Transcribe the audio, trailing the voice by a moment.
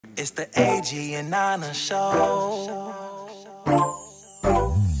It's the AG and Nana show.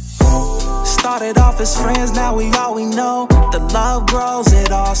 Started off as friends, now we all we know. The love grows,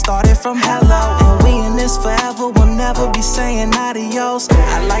 it all started from hello. And we in this forever, we'll never be saying adios.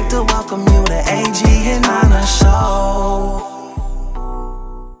 I'd like to welcome you to AG and Nana show.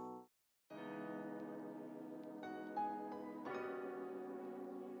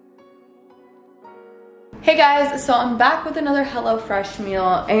 Hey guys, so I'm back with another HelloFresh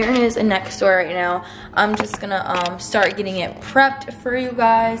meal. Aaron is next door right now. I'm just gonna start getting it prepped for you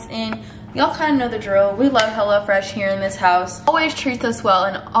guys, and y'all kind of know the drill. We love HelloFresh here in this house. Always treats us well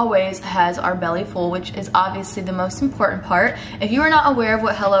and always has our belly full, which is obviously the most important part. If you are not aware of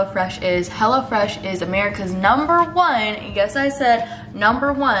what HelloFresh is America's #1, yes I said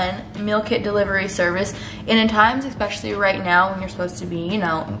 #1 meal kit delivery service. And in times, especially right now when you're supposed to be,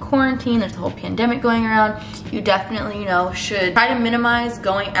 in quarantine, there's the whole pandemic going around, you definitely, should try to minimize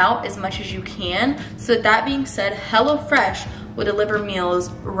going out as much as you can. So that being said, HelloFresh will deliver meals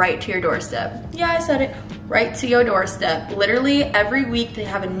right to your doorstep. Yeah, I said it, right to your doorstep. Literally every week they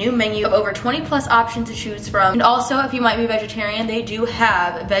have a new menu of over 20 plus options to choose from. And also, if you might be vegetarian, they do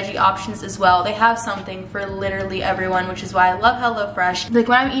have veggie options as well. They have something for literally everyone, which is why I love HelloFresh. Like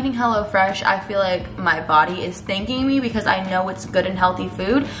when I'm eating HelloFresh, I feel like my body is thanking me because I know it's good and healthy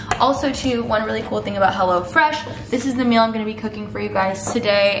food. Also too, one really cool thing about HelloFresh, this is the meal I'm gonna be cooking for you guys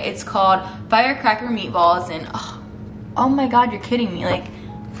today. It's called firecracker meatballs, and oh my god, you're kidding me. Like,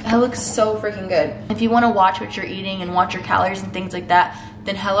 that looks so freaking good. If you want to watch what you're eating and watch your calories and things like that,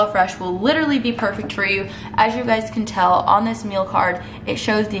 then HelloFresh will literally be perfect for you. As you guys can tell on this meal card, it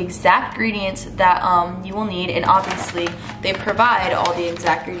shows the exact ingredients that you will need, and obviously they provide all the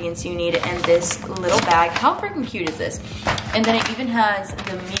exact ingredients you need in this little bag. How freaking cute is this? And then it even has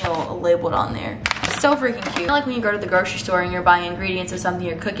the meal labeled on there. So freaking cute. Like when you go to the grocery store and you're buying ingredients of something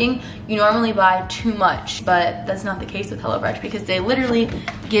you're cooking, you normally buy too much, but that's not the case with HelloFresh because they literally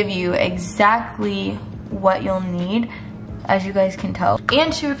give you exactly what you'll need, as you guys can tell.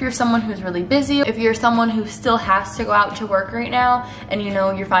 And too, if you're someone who's really busy, if you're someone who still has to go out to work right now and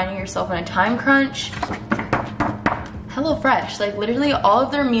you're finding yourself in a time crunch, HelloFresh, like literally all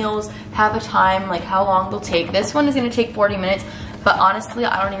of their meals have a time, like how long they'll take. This one is gonna take 40 minutes, but honestly,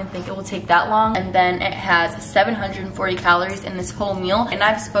 I don't even think it will take that long. And then it has 740 calories in this whole meal. And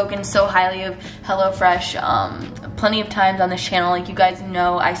I've spoken so highly of HelloFresh plenty of times on this channel. Like you guys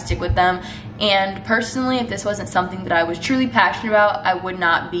know, I stick with them. And personally, if this wasn't something that I was truly passionate about, I would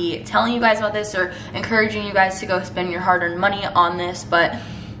not be telling you guys about this or encouraging you guys to go spend your hard-earned money on this. But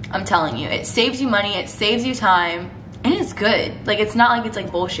I'm telling you, it saves you money, it saves you time, and it's good. Like, it's not like it's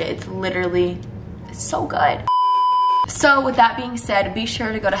like bullshit. It's literally, it's so good. So with that being said, be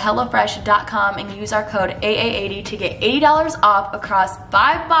sure to go to HelloFresh.com and use our code AA80 to get $80 off across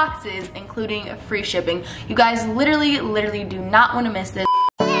 5 boxes, including free shipping. You guys literally do not want to miss this.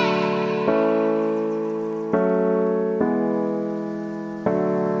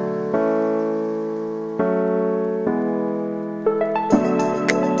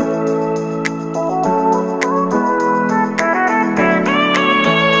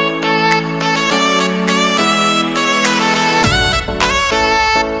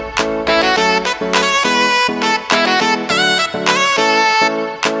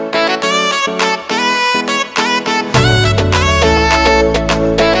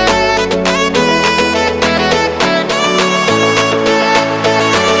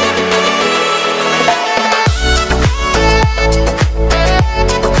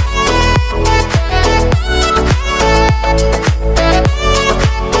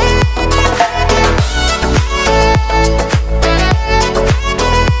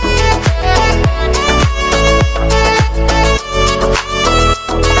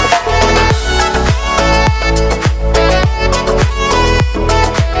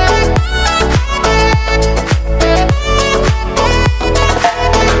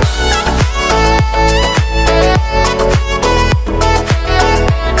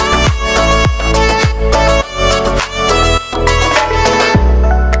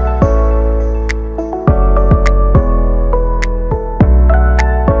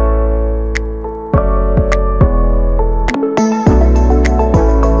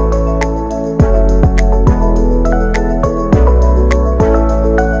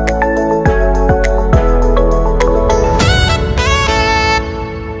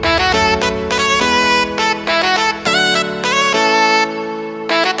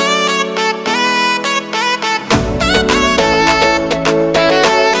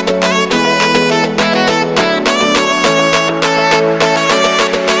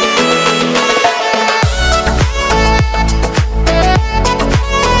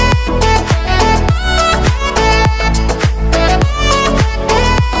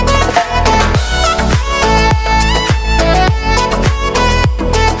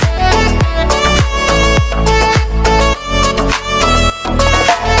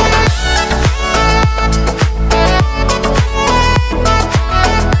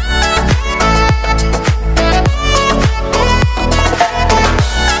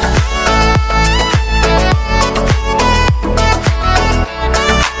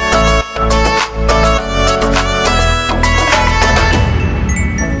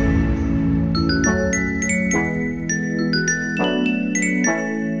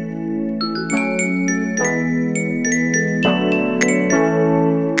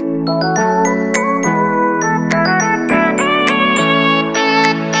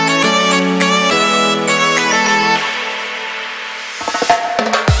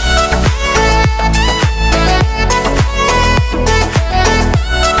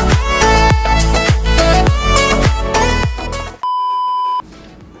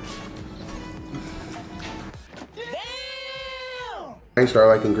 start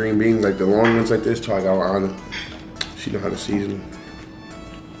liking green beans, like the long ones like this, till I got with Anna. She know how to season them.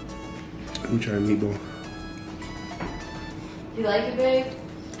 Let me try a meatball. You like it, babe?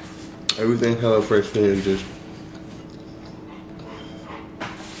 Everything HelloFresh fan just.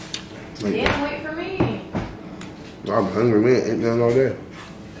 Like Damn, wait for me. I'm hungry, man. Ain't nothing all day.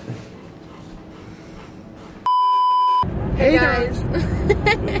 Hey guys.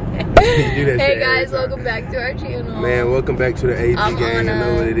 Hey guys, welcome back to our channel. Man, welcome back to the AG gang. I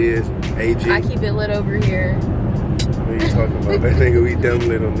know what it is. AG. I keep it lit over here. What are you talking about? That nigga, we dumb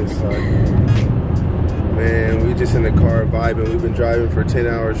lit on this side. Man, we just in the car vibing. We've been driving for 10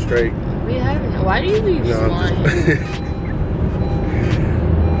 hours straight. We haven't. Why do you leave lying?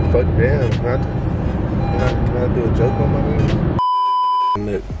 Fuck damn. Can I do a joke on my name?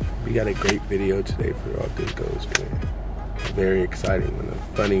 Look, we got a great video today for all this goes plan. Very exciting one, a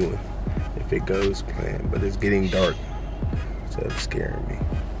funny one, if it goes planned. But it's getting dark, so it's scaring me.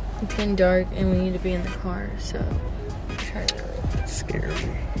 It's getting dark and we need to be in the car, so try to. It's scaring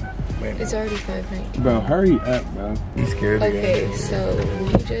me. Man, it's already 5:19. Bro, hurry up, bro. He's scared. Okay, so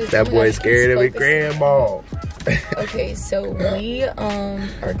we just. That boy's scared of his grandma. Okay, so we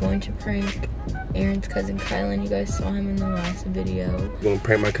are going to prank Aaron's cousin Kylan. You guys saw him in the last video. We're gonna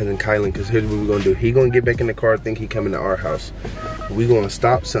prank my cousin Kylan, because here's what we're gonna do. He gonna get back in the car, think he coming to our house. We gonna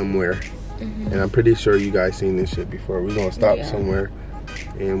stop somewhere, and I'm pretty sure you guys seen this shit before. We gonna stop somewhere,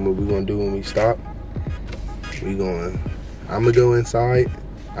 and what we gonna do when we stop, I'm gonna go inside.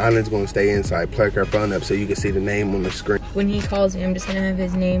 Anna's gonna stay inside, plug her phone up so you can see the name on the screen. When he calls me, I'm just gonna have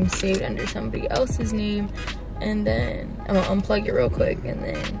his name saved under somebody else's name, and then I'm gonna unplug it real quick, and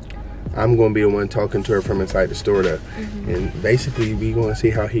then I'm gonna be the one talking to her from inside the store though. And basically we gonna see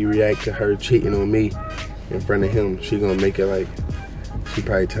how he react to her cheating on me in front of him. She gonna make it like, she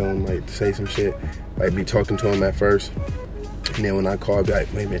probably tell him like to say some shit, like be talking to him at first. And then when I call, I'll be like,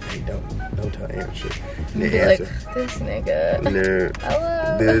 wait a minute, hey, don't tell Aaron shit. And then like, this nigga. And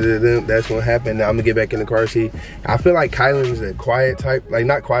then, that's what happened. Now I'm gonna get back in the car seat. I feel like Kylan's a quiet type, like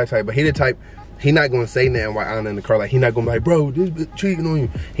not quiet type, but he the type, he not gonna say nothing while I'm in the car. Like he not gonna be like, bro, this bitch cheating on you.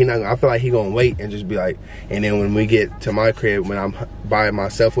 He not. I feel like he gonna wait and just be like. And then when we get to my crib, when I'm by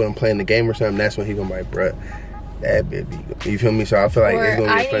myself when I'm playing the game or something, that's when he gonna be like, bruh, that baby. You feel me? So I feel like it's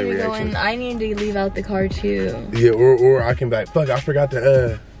gonna be a funny reaction. I need to leave out the car too. Yeah, or I can be like, fuck, I forgot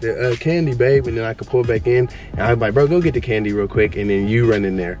the candy, babe, and then I can pull back in, and I'm like, bro, go get the candy real quick, and then you run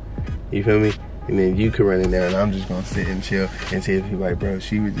in there. You feel me? And then you can run in there, and I'm just gonna sit and chill and see if he's like, bro,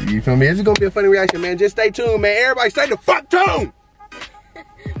 she was, you feel me? It's gonna be a funny reaction, man. Just stay tuned, man. Everybody stay the fuck tuned.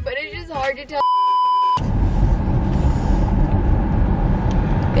 But it's just hard to tell.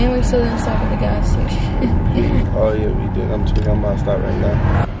 And we still didn't stop at the gas station. Oh yeah, we did. I'm about to stop right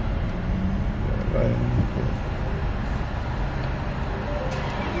now. Right.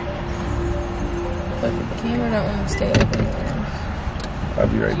 But the camera don't want to stay open. I'll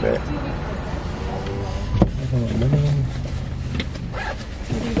be right back. What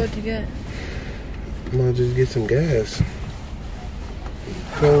are you about to get? I'm gonna just get some gas.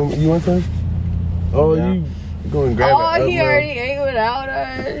 So, you want some? Oh, yeah. You go and grab it. Oh, he already ate without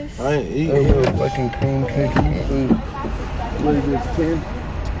us. I ain't eating. A little fucking cream cookie food. What is this, 10?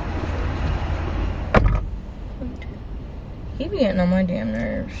 He be getting on my damn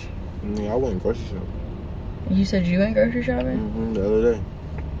nerves. Yeah, I went grocery shopping. You said you went grocery shopping? The other day.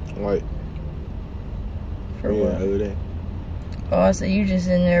 Like, for what? The other day. Oh, so you just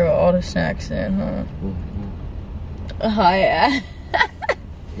in there with all the snacks in, huh? Oh, yeah.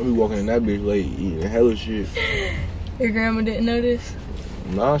 I be walking in that bitch late eating hella shit. Your grandma didn't notice?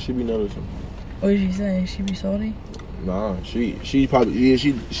 Nah, she be noticing. What did she say? She be salty? Nah, she probably, yeah,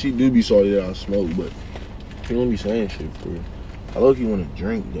 she do be salty that I smoke, but she don't be saying shit for real. I low-key want to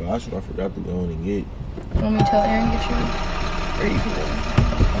drink, though. That's what I forgot to go in and get. Want me to tell Aaron to get you? Or you can do it.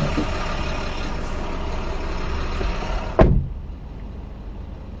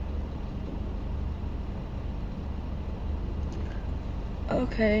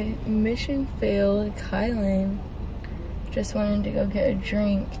 Okay, mission failed. Kylan just wanted to go get a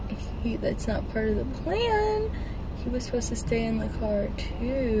drink. That's not part of the plan. He was supposed to stay in the car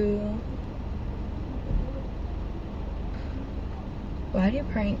too. Why do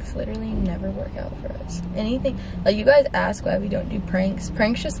pranks literally never work out for us? Anything, like you guys ask why we don't do pranks.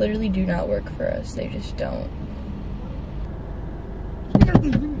 Pranks just literally do not work for us. They just don't.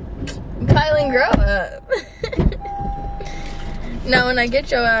 Kylan, grow up. Now when I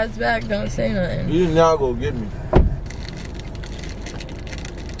get your ass back, don't say nothing. You now go get me.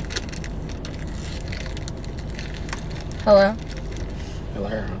 Hello?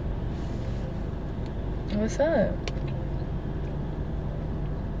 Hello. What's up?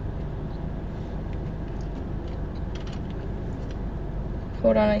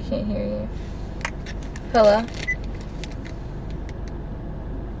 Hold on, I can't hear you. Hello?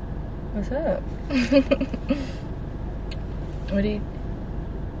 What's up? What do you...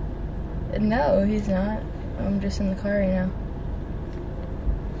 No, he's not. I'm just in the car right now.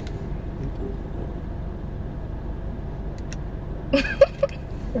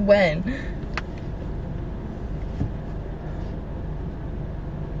 When?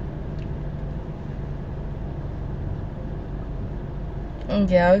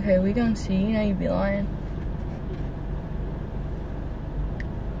 Yeah, okay, we gonna see. You know you be lying.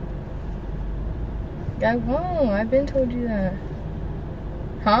 I won't. I've been told you that.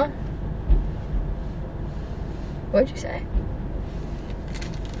 Huh? What'd you say?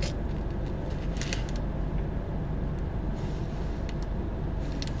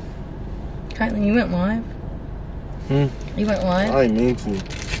 Kylie, you went live? You went live? I ain't mean to.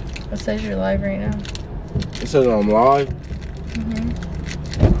 It says you're live right now. It says I'm live?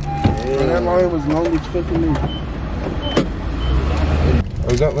 Bro, that line was long as fucking me. Oh,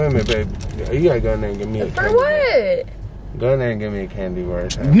 wait a minute, babe. You gotta go in there and give me a For candy. what? Go in there and give me a candy bar.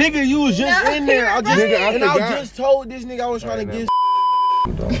 Nigga, you was just No, in there. I just, Nigga, I and I forgot. just told this nigga I was trying to Right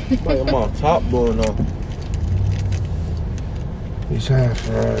get like I'm on top going on. You trying to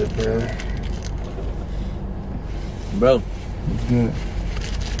fraud, bro. Bro, It's good.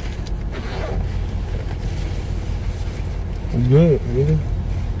 It's good, nigga.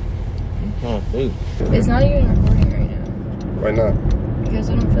 I'm trying to think. It's not even recording right now. Why not? Because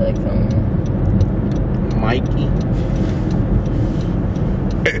I don't feel like filming. Mikey.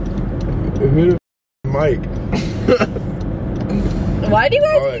 Who the Mike? Why do you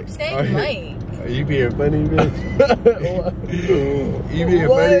guys Alright, keep saying alright. Mike? Are you being funny, bitch? You being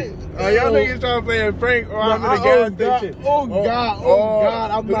What? funny? Oh, y'all niggas trying to play a prank or I'm in the gas station. Oh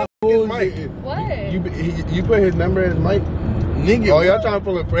God, I'm not bullshitting. What? You put his number as Mike? Nigga, Oh, y'all trying to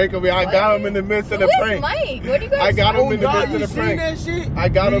pull a prank on me? I got him in the midst of the Who is prank. Mike? What do you guys I got him oh in the God, midst you of the seen prank. that shit? I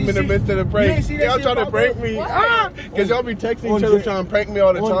got him in the midst of the prank. ain't see that Y'all shit trying to pop prank up? me? What? Because y'all be texting On each other Jay- trying to prank me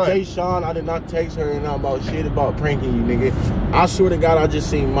all the On Jay time. Sean, I did not text her and about shit about pranking you, nigga. I swear to God, I just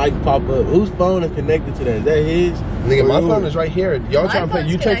seen Mike pop up. Whose phone is connected to that? Is that his? Nigga, my Or phone yours? is right here. Y'all My trying to play.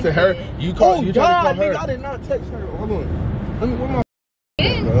 phone's You texted her. connected. You called. Oh You God, trying to call nigga, I her. did not text her. Hold on. Let me, where my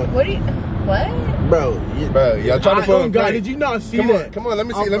What do you... What? bro? Bro, y'all trying to pull Oh a God, prank. did you not see Come that? on, come on. Let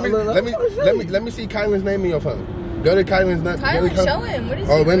me see. I'm- Let me see Kylan's name in your phone. Go to Kylan's name. Kylan, show him. What is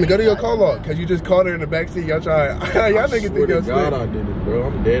Oh, he- wait a minute. Go to your what call log because you just called her in the backseat. Y'all trying. Y'all niggas swear think to you're God, slick. I did it, bro.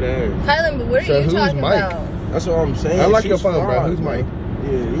 I'm dead ass. Kylan, but what So are you who's talking Mike? about? That's what I'm saying. I like your She's phone, bro. fraud, Who's Mike?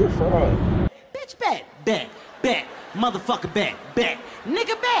 Yeah, you're fraud. Bitch, bet. Motherfucker, bet.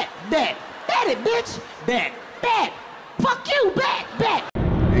 Nigga, bet. Bet it, bitch. Bet. Fuck you, bet.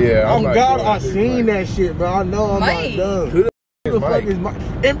 Yeah. I'm Oh like, God, bro, I who's seen Mike? that shit, bro. I know I'm Mike. not done. Who the Who the fuck Mike? is Mike?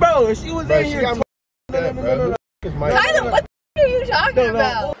 And bro, if she was Bro, in she here. got my No. Who the is Mike? Kylan, what the are you talking No.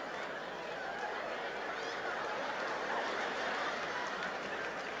 about?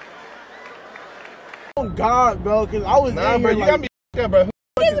 Oh God, bro, because I was Nah, in bro, here you like, got me up, bro. Who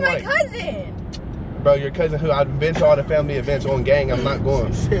the He's fuck is my Mike? cousin. Bro, your cousin who I've been to all the family events on gang. I'm not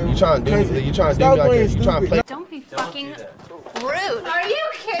going. You trying to do me? You trying to do Stop me like playing this? You trying to play? stupid. Don't be fucking rude. Are you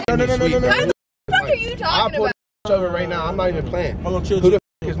kidding? No. Sweet, Kylan, bro. what the fuck are you I'll talking pull about? the over right now. I'm not even playing. Hold on, chill. Who the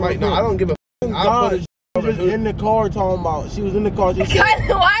is Mike? No, I don't give a. I'll God, pull she the over. was in the car talking about. She was in the car. She said,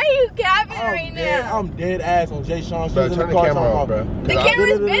 Kylan, why are you capping I'm right dead, now? I'm dead ass on Jay Sean. She Bro, was in turn the the car camera talking off, about. bro. The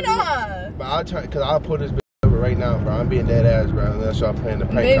camera's been off. But I'll turn, cause I'll pull this bitch over right now, bro. I'm being dead ass, bro. Unless y'all playing the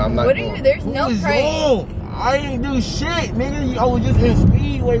prank. Babe, I'm not what are going. you? There's Who no is prank. wrong? I ain't do shit, nigga. I was just in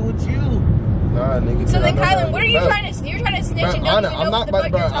Speedway with you. Nah, nigga. So dude, then, I know Kylan, that. what are you Bro, trying to? You're trying to snitch Bro, and don't I'm even know not what the about-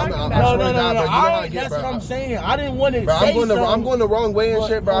 fuck bro, you're I'm talking not- about. I swear to God, bro, you know how I get, That's bro. what I'm saying. I didn't want to Bro, say I'm going something. the wrong way and But-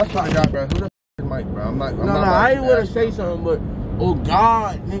 shit, bro. I swear to God, bro. Who the is Mike, bro? I'm not. No, I ain't want to say something, but oh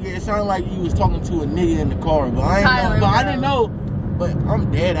God, nigga, it sounded like you was talking to a nigga in the car, but I ain't Kylan, know. But I bro. didn't know. But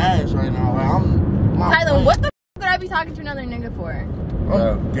I'm dead ass right now. Like, Kylan, what the f would I be talking to another nigga for?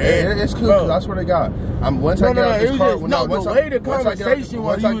 Bro, dead. it's cool. Bro. Cause I swear to God, once I No, get out it this was car. just, no, once the I- way the once I get out- conversation was,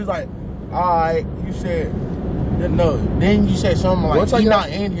 once I- you was like, alright, you said, no, then you said something like, Once I he's get not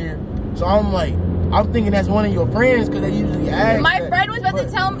out- in here. So I'm like, I'm thinking that's one of your friends, because they usually ask My that. friend was about But-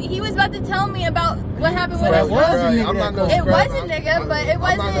 to tell me. He was about to tell me about what happened So with that his was a mom. nigga I'm that not no called. It scrub. was a nigga, but it I'm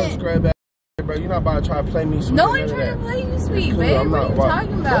not no wasn't. scrub ass, bro. You're not about to try to play me sweet. No or one none of trying to that. play you sweet, Cool, babe. I'm What not- are you what?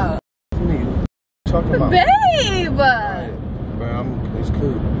 talking about? Nigga, talking about. Babe! Bro, it's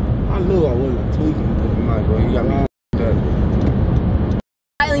cool. I knew I wasn't tweaking. I'm not going. You got me.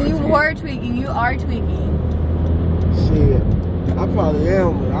 Kylan, you were tweaking. You are tweaking. Shit. I probably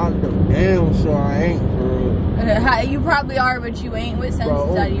am, but I'm damn sure I ain't, bro. You probably are, but you ain't. What sense Bro,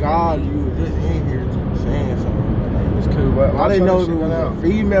 does that oh even God, make? you was just in here saying something. Like, It's cool, but I didn't know if it was a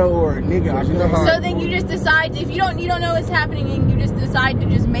female or a nigga. I You know how- So then you just decide, if you don't know what's happening, and you just decide to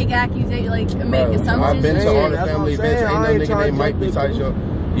just make accusations, like make Bro, assumptions. I've been and to all shit. the That's family what I'm events. saying. Ain't I no ain't nigga trying named to Mike jump besides in.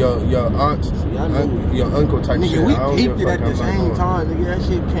 your aunt, I know. your uncle type Nigga, shit. we I don't peeped give it a at fuck. the I'm same like, time, nigga. That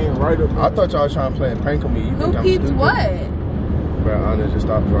shit came right up. I thought y'all was trying to play a prank on me. You Who think I'm peeped stupid? what? Bro, Anna, just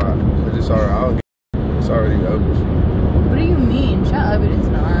stop crying. It's just alright. I don't get It's already over. What do you mean? Shut up, it is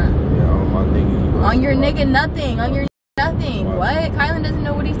not. Yeah, on my nigga. You On your know, nigga, nothing. On your nothing. Why? What? Kylan doesn't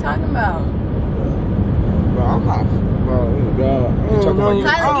know what he's talking about. Bro, I'm not. Bro, oh God. You talking about you-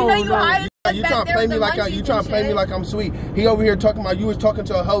 Kylan, you know you high as You fuck trying back to play there me with like the you munchies trying and to play me shit. like I'm sweet. He over here talking about you was talking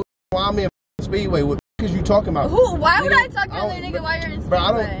to a hoe while I'm in Speedway. What the fuck is you talking about? Who? Why would Nigga, I talk to I another don't- nigga while you're in Bro, I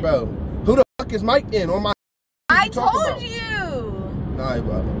Speedway? don't, bro. Who the fuck is Mike in on my? I you talking told about? you. Nah,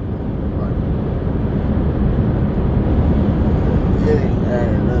 bro. It ain't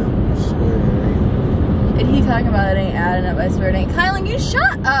adding up. I swear it ain't. And he talking about it ain't adding up, I swear it ain't. Kylan, you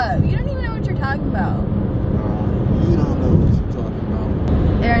shut up. You don't even know what you're talking about. You don't know what you're talking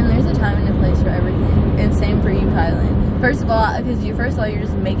about. Aaron, there's a time and a place for everything. And same for you, Kylan. First of all, because you're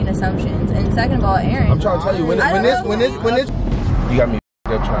just making assumptions. And second of all, Aaron. I'm trying to tell you when this you got me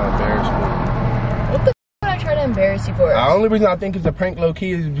up trying to embarrass me. What the f would I try to embarrass you for? The only reason I think it's a prank low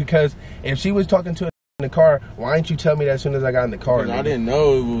key is because if she was talking to a in the car, why didn't you tell me that as soon as I got in the car? I didn't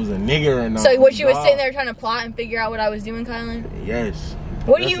know if it was a nigga or not. So what you was Wow. sitting there trying to plot and figure out what I was doing, Kylan? Yes.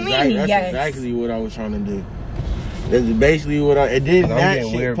 What do you mean, That's yes? exactly what I was trying to do. That's basically what and then I'm that getting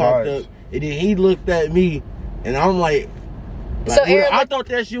shit weird popped vibes. up. And then he looked at me, and I'm like So Aaron I looked- thought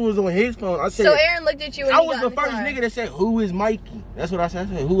that shit was on his phone. I said, So Aaron looked at you and I he was got the in first car. nigga that said, "Who is Mikey?" That's what I said.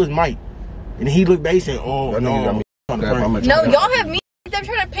 I said, "Who is Mike?" And he looked back and said, "Oh That nigga got me no." up. I'm gonna No, try y'all have me. I'm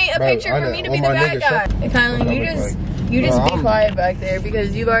trying to paint a Bro, picture I for know. me to All be the my bad niggas guy. suck. Hey, Kylan, What you that just look be quiet back there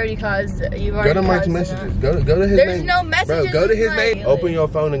because you've already caused. Go to Mike's messages. Go to his There's name. no messages Bro, go to his in name. Mike. Open your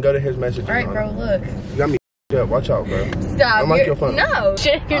phone and go to his messages. All right, bro. Look. You got me up. Watch out, bro. Stop. I'm like You're- your phone. No,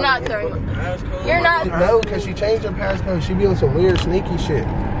 shit. You're not throwing. You're not. No, because she changed her passcode. She be on some weird sneaky shit.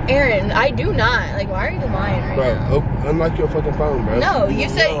 Aaron, I do not. Like, why are you lying right Bro, now? unlike your fucking phone, bro. No, you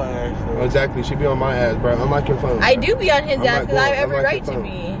say Exactly. She be on my ass, bro. Unlike your phone. I bro. do be on his I'm ass not because I have going- every I'm like right your to phone.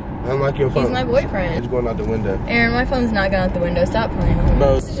 be. Unlike your phone. He's my boyfriend. It's going out the window. Aaron, my phone's not going out the window. Stop playing with me.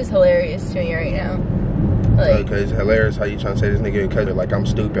 No. This is just hilarious to me right now. Like, Okay, it's hilarious how you trying to say this nigga cut it like I'm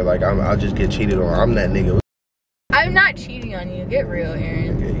stupid, like I'll just get cheated on. I'm that nigga. I'm not cheating on you. Get real,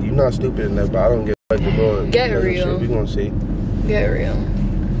 Aaron. Yeah, you not stupid enough, but I don't get like the going. Get real. We gonna see. Get real.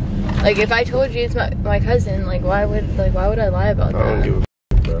 Like, if I told you it's my cousin, like, why would I lie about I don't that? give a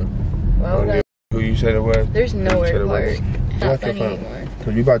f, bro. Why I don't would I? give a who you said it was. There's nowhere to Who you park. said it was. Not Unlock your funny phone. anymore.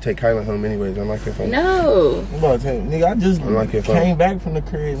 Cause you about to take Kylan home anyways. Unlock your phone. No. I'm about to tell you, nigga, I just Unlock your phone. came back from the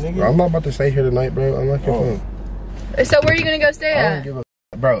crib, nigga. Bro, I'm not about to stay here tonight, bro. Unlock your Oh. phone. So where are you gonna go stay I don't at? give a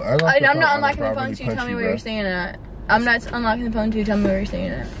f, bro. Unlock your I'm phone. not unlocking the I'll phone really to you. punch Tell me you, where bro. you're staying at. I'm not unlocking the phone to you. Tell me where you're staying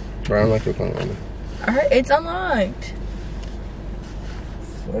at. Bro, unlock your phone. Anna. All right, it's unlocked.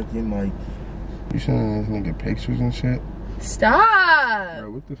 Fucking Mikey. You sending this nigga pictures and shit? Stop.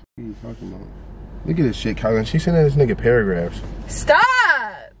 Bro, what the f are you talking about? Look at this shit, Kylan. She sending this nigga paragraphs. Stop.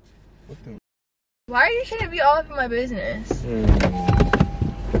 What the? Why are you trying to be all up in my business?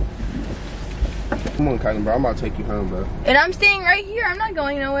 Come on, Kylan, bro. I'm about to take you home, bro. And I'm staying right here. I'm not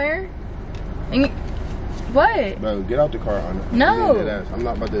going nowhere. And you, what? Bro, get out the car, Anna. No. Dead ass. I'm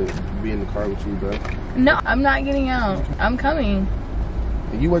not about to be in the car with you, bro. No, I'm not getting out. I'm coming.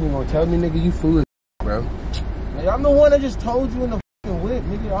 And you wasn't gonna tell me, nigga. You foolish, bro. Hey, I'm the one that just told you in the fucking whip,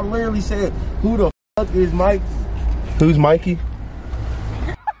 nigga. I literally said, "Who the fuck is Mike?" Who's Mikey?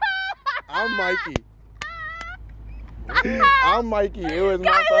 I'm Mikey. I'm Mikey. It was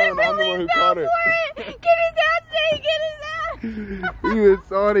my phone. I'm the one who called her. Get his ass, Nate. Get his ass. You was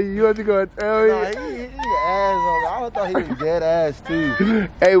sorry. You wasn't gonna tell Nah, me. he asshole. I thought he was dead ass too.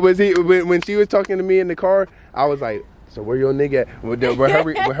 Hey, was he when she was talking to me in the car? I was like, so where your nigga at? With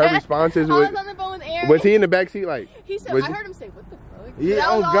her responses I was was on the phone with Aaron. was he in the backseat like? He said, was I he- heard him say, what the fuck? Yeah, That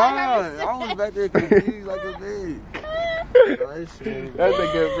oh was all I heard God, him I was say. back there confused like a bitch. That's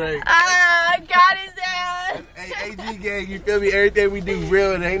a good prank. Ah, got his ass. Hey, AG gang, you feel me? Everything we do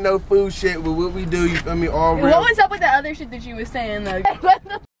real. It ain't no food shit, but what we do, you feel me? All real. What was up with the other shit that you was saying though? What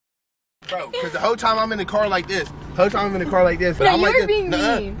the Bro, because the whole time I'm in the car like this. But No, I'm you like were this. being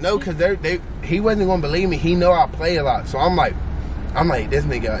Nuh-uh. mean. No, because he wasn't gonna believe me. He know I play a lot, so I'm like, this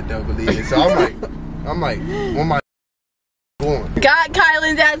nigga don't believe it. So I'm like, when my going. Got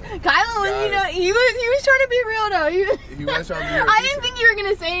Kylan's ass. Kylan was, you know, he was trying to be real though. He was trying to be real. I didn't think you were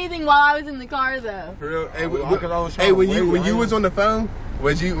gonna say anything while I was in the car though. For real. Hey, when you was on the phone,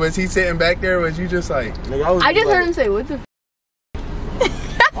 was he sitting back there? Was you just like? I just heard him say, "What the?"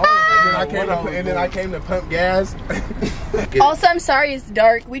 And then I came to pump gas. Also, I'm sorry it's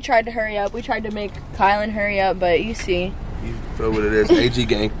dark. We tried to hurry up. We tried to make Kylan hurry up, but you see. You feel what it is. AG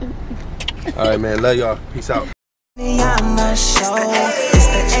gang. Alright, man. Love y'all. Peace out. On the show, it's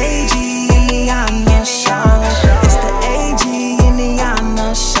the AG on the show.